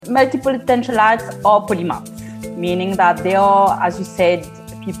multipotentialites are polymaths, meaning that they are, as you said,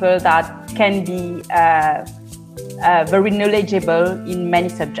 people that can be very knowledgeable in many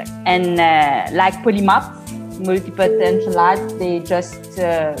subjects. And like polymaths, multipotentialites, they just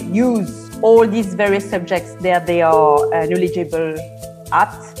use all these various subjects that they are knowledgeable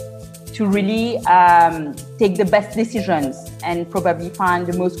at to really take the best decisions and probably find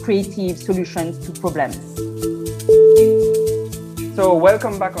the most creative solutions to problems. So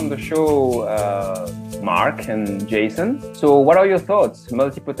welcome back on the show, Mark and Jason. So what are your thoughts?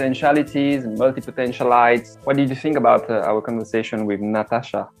 Multipotentialities, multipotentialites. What did you think about our conversation with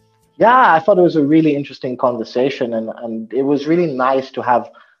Natacha? Yeah, I thought it was a really interesting conversation, and it was really nice to have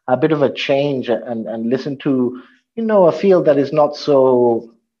a bit of a change and listen to, a field that is not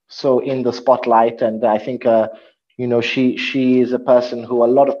so in the spotlight. And I think, she is a person who a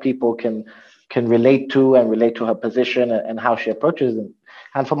lot of people can relate to and relate to her position and how she approaches them.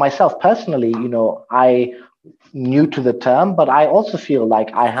 And for myself personally, I new to the term, but I also feel like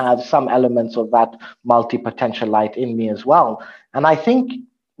I have some elements of that multipotentialite in me as well. And I think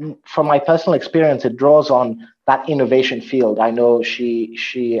from my personal experience, it draws on that innovation field. I know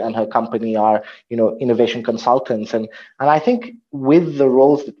she and her company are, innovation consultants. And I think with the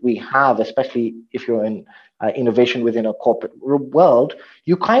roles that we have, especially if you're in innovation within a corporate world,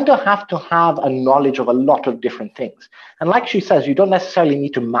 you kind of have to have a knowledge of a lot of different things. And like she says, you don't necessarily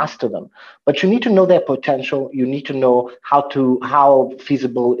need to master them, but you need to know their potential. You need to know how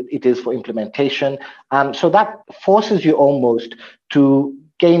feasible it is for implementation. So that forces you almost to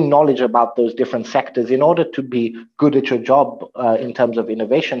gain knowledge about those different sectors in order to be good at your job in terms of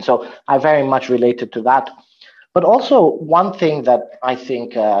innovation. So I very much related to that. But also one thing that I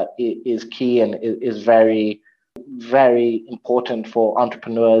think is key and is very, very important for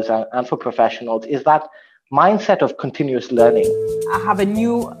entrepreneurs and for professionals is that mindset of continuous learning. I have a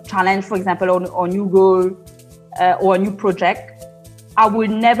new challenge, for example, or new goal or a new project. I will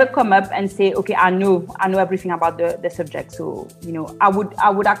never come up and say, okay, I know everything about the subject. So, I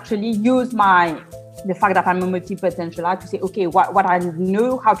would actually use the fact that I'm a multipotentialite to say, okay, what I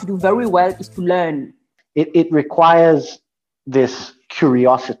know how to do very well is to learn. It requires this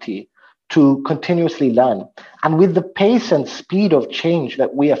curiosity to continuously learn. And with the pace and speed of change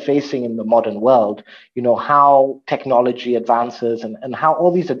that we are facing in the modern world, how technology advances and how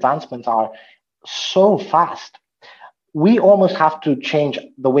all these advancements are so fast, we almost have to change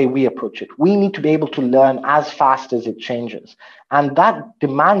the way we approach it. We need to be able to learn as fast as it changes. And that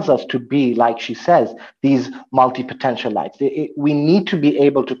demands us to be, like she says, these multipotentialites. We need to be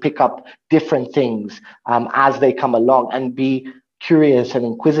able to pick up different things as they come along and be curious and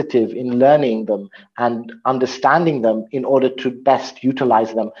inquisitive in learning them and understanding them in order to best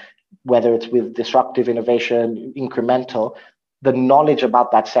utilize them, whether it's with disruptive innovation, incremental. The knowledge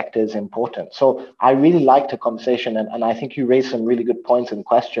about that sector is important. So I really liked the conversation, and I think you raised some really good points and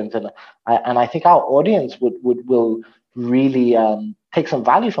questions, and I think our audience will really take some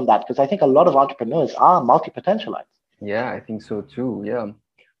value from that, because I think a lot of entrepreneurs are multipotentialites. Yeah, I think so too. Yeah.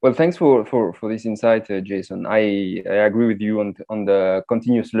 Well, thanks for this insight, Jason. I agree with you on the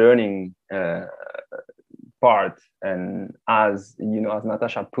continuous learning part, and as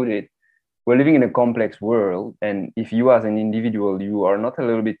Natacha put it, we're living in a complex world, and if you as an individual, you are not a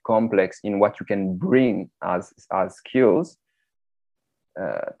little bit complex in what you can bring as skills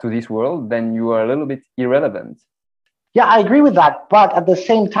to this world, then you are a little bit irrelevant. Yeah, I agree with that. But at the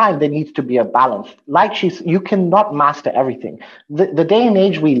same time, there needs to be a balance. Like you cannot master everything. The day and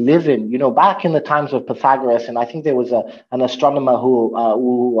age we live in, back in the times of Pythagoras, and I think there was an astronomer who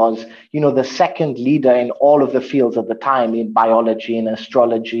was, the second leader in all of the fields at the time in biology and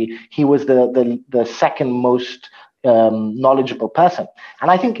astrology. He was the second most knowledgeable person.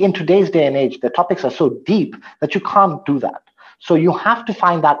 And I think in today's day and age, the topics are so deep that you can't do that. So you have to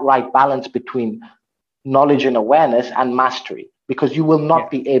find that right balance between knowledge and awareness and mastery, because you will not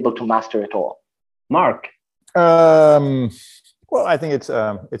be able to master it all. Mark? Well, I think it's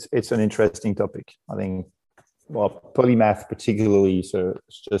an interesting topic. I think, polymath particularly is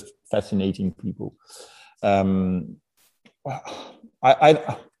just fascinating people. I've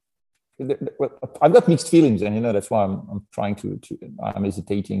got mixed feelings, and that's why I'm trying I'm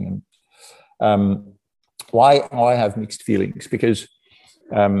hesitating. And why I have mixed feelings, because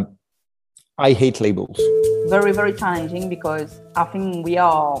I hate labels. Very, very challenging, because I think we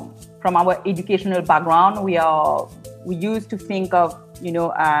are, from our educational background, we used to think of,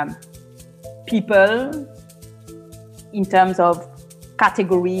 people in terms of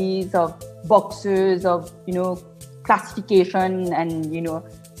categories, of boxes, of, classification and,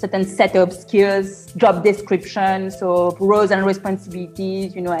 certain set of skills, job description, so roles and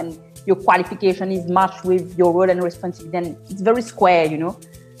responsibilities, and your qualification is matched with your role and responsibility. And it's very square,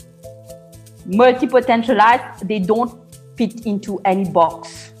 Multipotentialites, they don't fit into any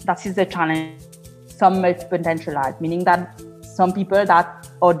box. That is the challenge. Some multipotentialites, meaning that some people that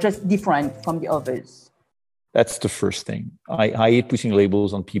are just different from the others. That's the first thing. I hate putting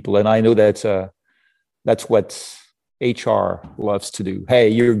labels on people, and I know that's what HR loves to do. Hey,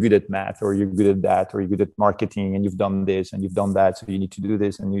 you're good at math, or you're good at that, or you're good at marketing, and you've done this and you've done that, so you need to do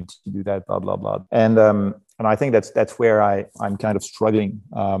this and you need to do that, blah blah blah. And I think that's where I'm kind of struggling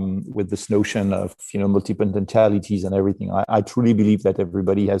with this notion of multipotentialities and everything. I truly believe that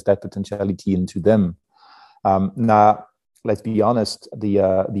everybody has that potentiality into them. Now, let's be honest, the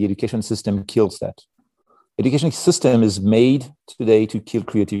education system kills that. Education system is made today to kill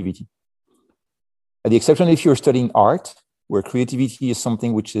creativity. At the exception if you're studying art, where creativity is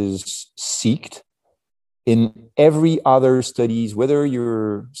something which is sought. In every other studies, whether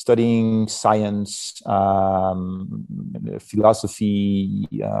you're studying science, philosophy,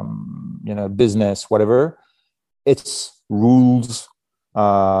 business, whatever, it's rules,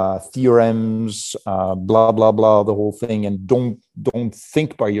 theorems, blah blah blah, the whole thing. And don't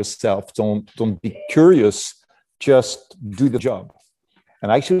think by yourself. Don't be curious. Just do the job.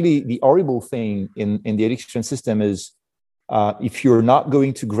 And actually, the horrible thing in the education system is if you're not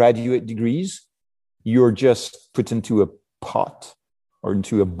going to graduate degrees, you're just put into a pot or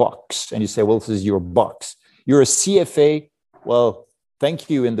into a box. And you say, well, this is your box. You're a CFA. Well, thank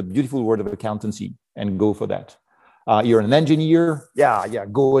you in the beautiful word of accountancy and go for that. You're an engineer. Yeah,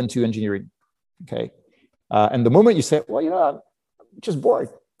 go into engineering. Okay. And the moment you say, well, I'm just bored.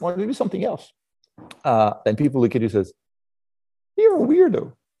 I want to do something else. Then people look at you and says, you're a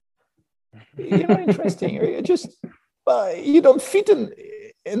weirdo. You're not interesting. You're just, you don't fit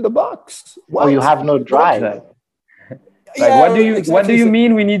in the box. Or you have no drive. What do you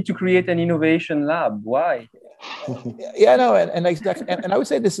mean we need to create an innovation lab? Why? And exactly. And I would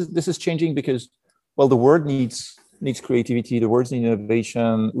say this is changing because, well, the world needs creativity. The world needs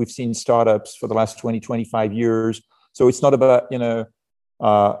innovation. We've seen startups for the last 20, 25 years. So it's not about,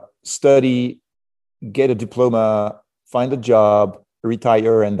 study, get a diploma, find a job,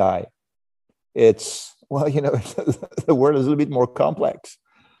 retire and die. It's, the world is a little bit more complex.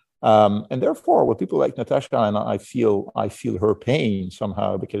 And therefore, with people like Natacha, and I feel her pain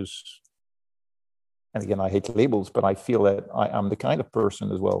somehow because, and again, I hate labels, but I feel that I am the kind of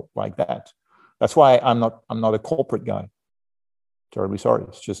person as well like that. That's why I'm not a corporate guy. Terribly sorry.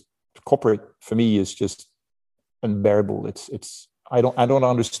 It's just corporate for me is just unbearable. I don't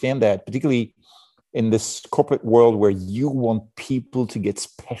understand that, particularly in this corporate world where you want people to get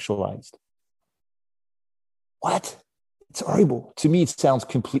specialized. What? It's horrible. To me, it sounds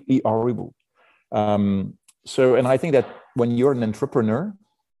completely horrible. And I think that when you're an entrepreneur,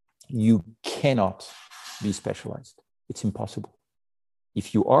 you cannot be specialized. It's impossible.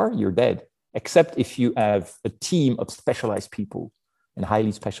 If you are, you're dead, except if you have a team of specialized people and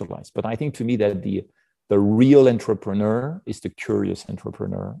highly specialized. But I think to me that the real entrepreneur is the curious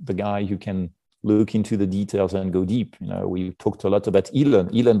entrepreneur, the guy who can look into the details and go deep. We talked a lot about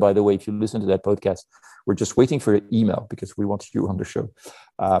Elon. Elon, by the way, if you listen to that podcast, we're just waiting for your email because we want you on the show.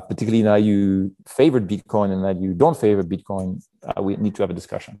 Particularly now you favored Bitcoin and that you don't favor Bitcoin, we need to have a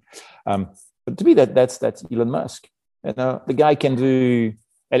discussion. But to me, that's Elon Musk. The guy can do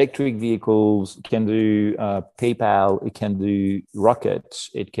electric vehicles, it can do PayPal, it can do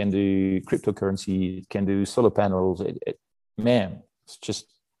rockets, it can do cryptocurrency, it can do solar panels. Man, it's just,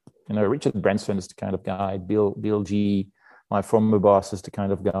 Richard Branson is the kind of guy, Bill G, my former boss is the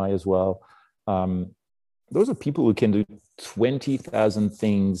kind of guy as well. Those are people who can do 20,000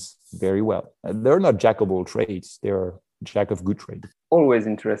 things very well. They're not jack of all trades. They're jack of good trades. Always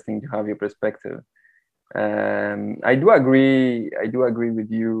interesting to have your perspective. I do agree with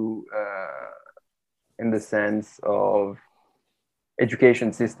you in the sense of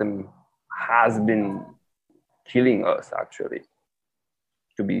education system has been killing us, actually,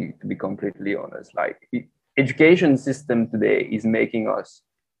 to be completely honest. Like, education system today is making us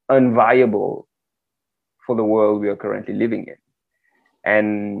unviable for the world we are currently living in.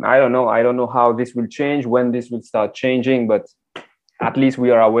 And I don't know how this will change, when this will start changing, but at least we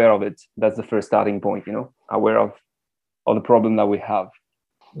are aware of it. That's the first starting point, aware of the problem that we have.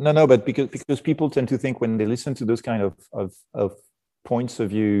 No, but because people tend to think when they listen to those kind of points of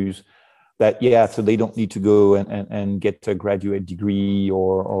views, so they don't need to go and get a graduate degree,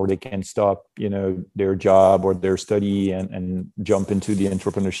 or they can stop, their job or their study and jump into the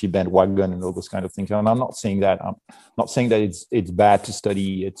entrepreneurship bandwagon and all those kind of things. And I'm not saying that. I'm not saying that it's bad to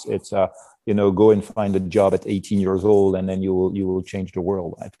study. It's go and find a job at 18 years old and then you will change the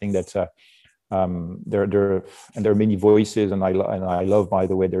world. I think that's there are many voices, and I love, by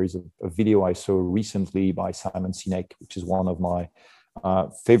the way, there is a video I saw recently by Simon Sinek, which is one of my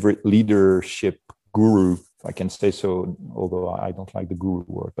favorite leadership guru, if I can say so, although I don't like the guru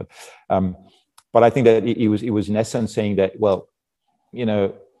word, but I think that it was in essence saying that, well,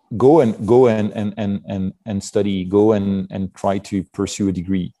 go and study, go and try to pursue a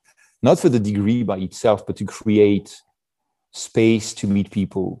degree, not for the degree by itself, but to create space to meet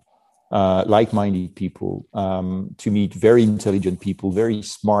people, like-minded people, to meet very intelligent people, very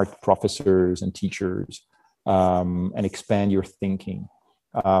smart professors and teachers, and expand your thinking.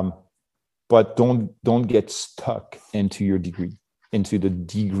 But don't get stuck into your degree, into the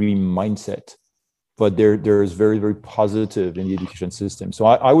degree mindset. But there is very, very positive in the education system. So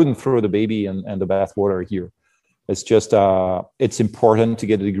I wouldn't throw the baby and the bathwater here. It's just, it's important to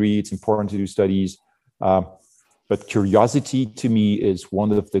get a degree. It's important to do studies. But curiosity to me is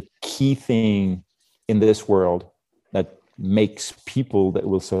one of the key things in this world that makes people that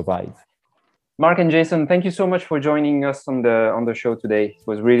will survive. Mark and Jason, thank you so much for joining us on the show today. It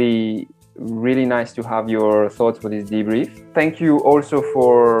was really, really nice to have your thoughts for this debrief. Thank you also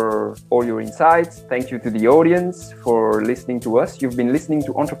for all your insights. Thank you to the audience for listening to us. You've been listening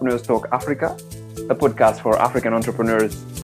to Entrepreneurs Talk Africa, a podcast for African entrepreneurs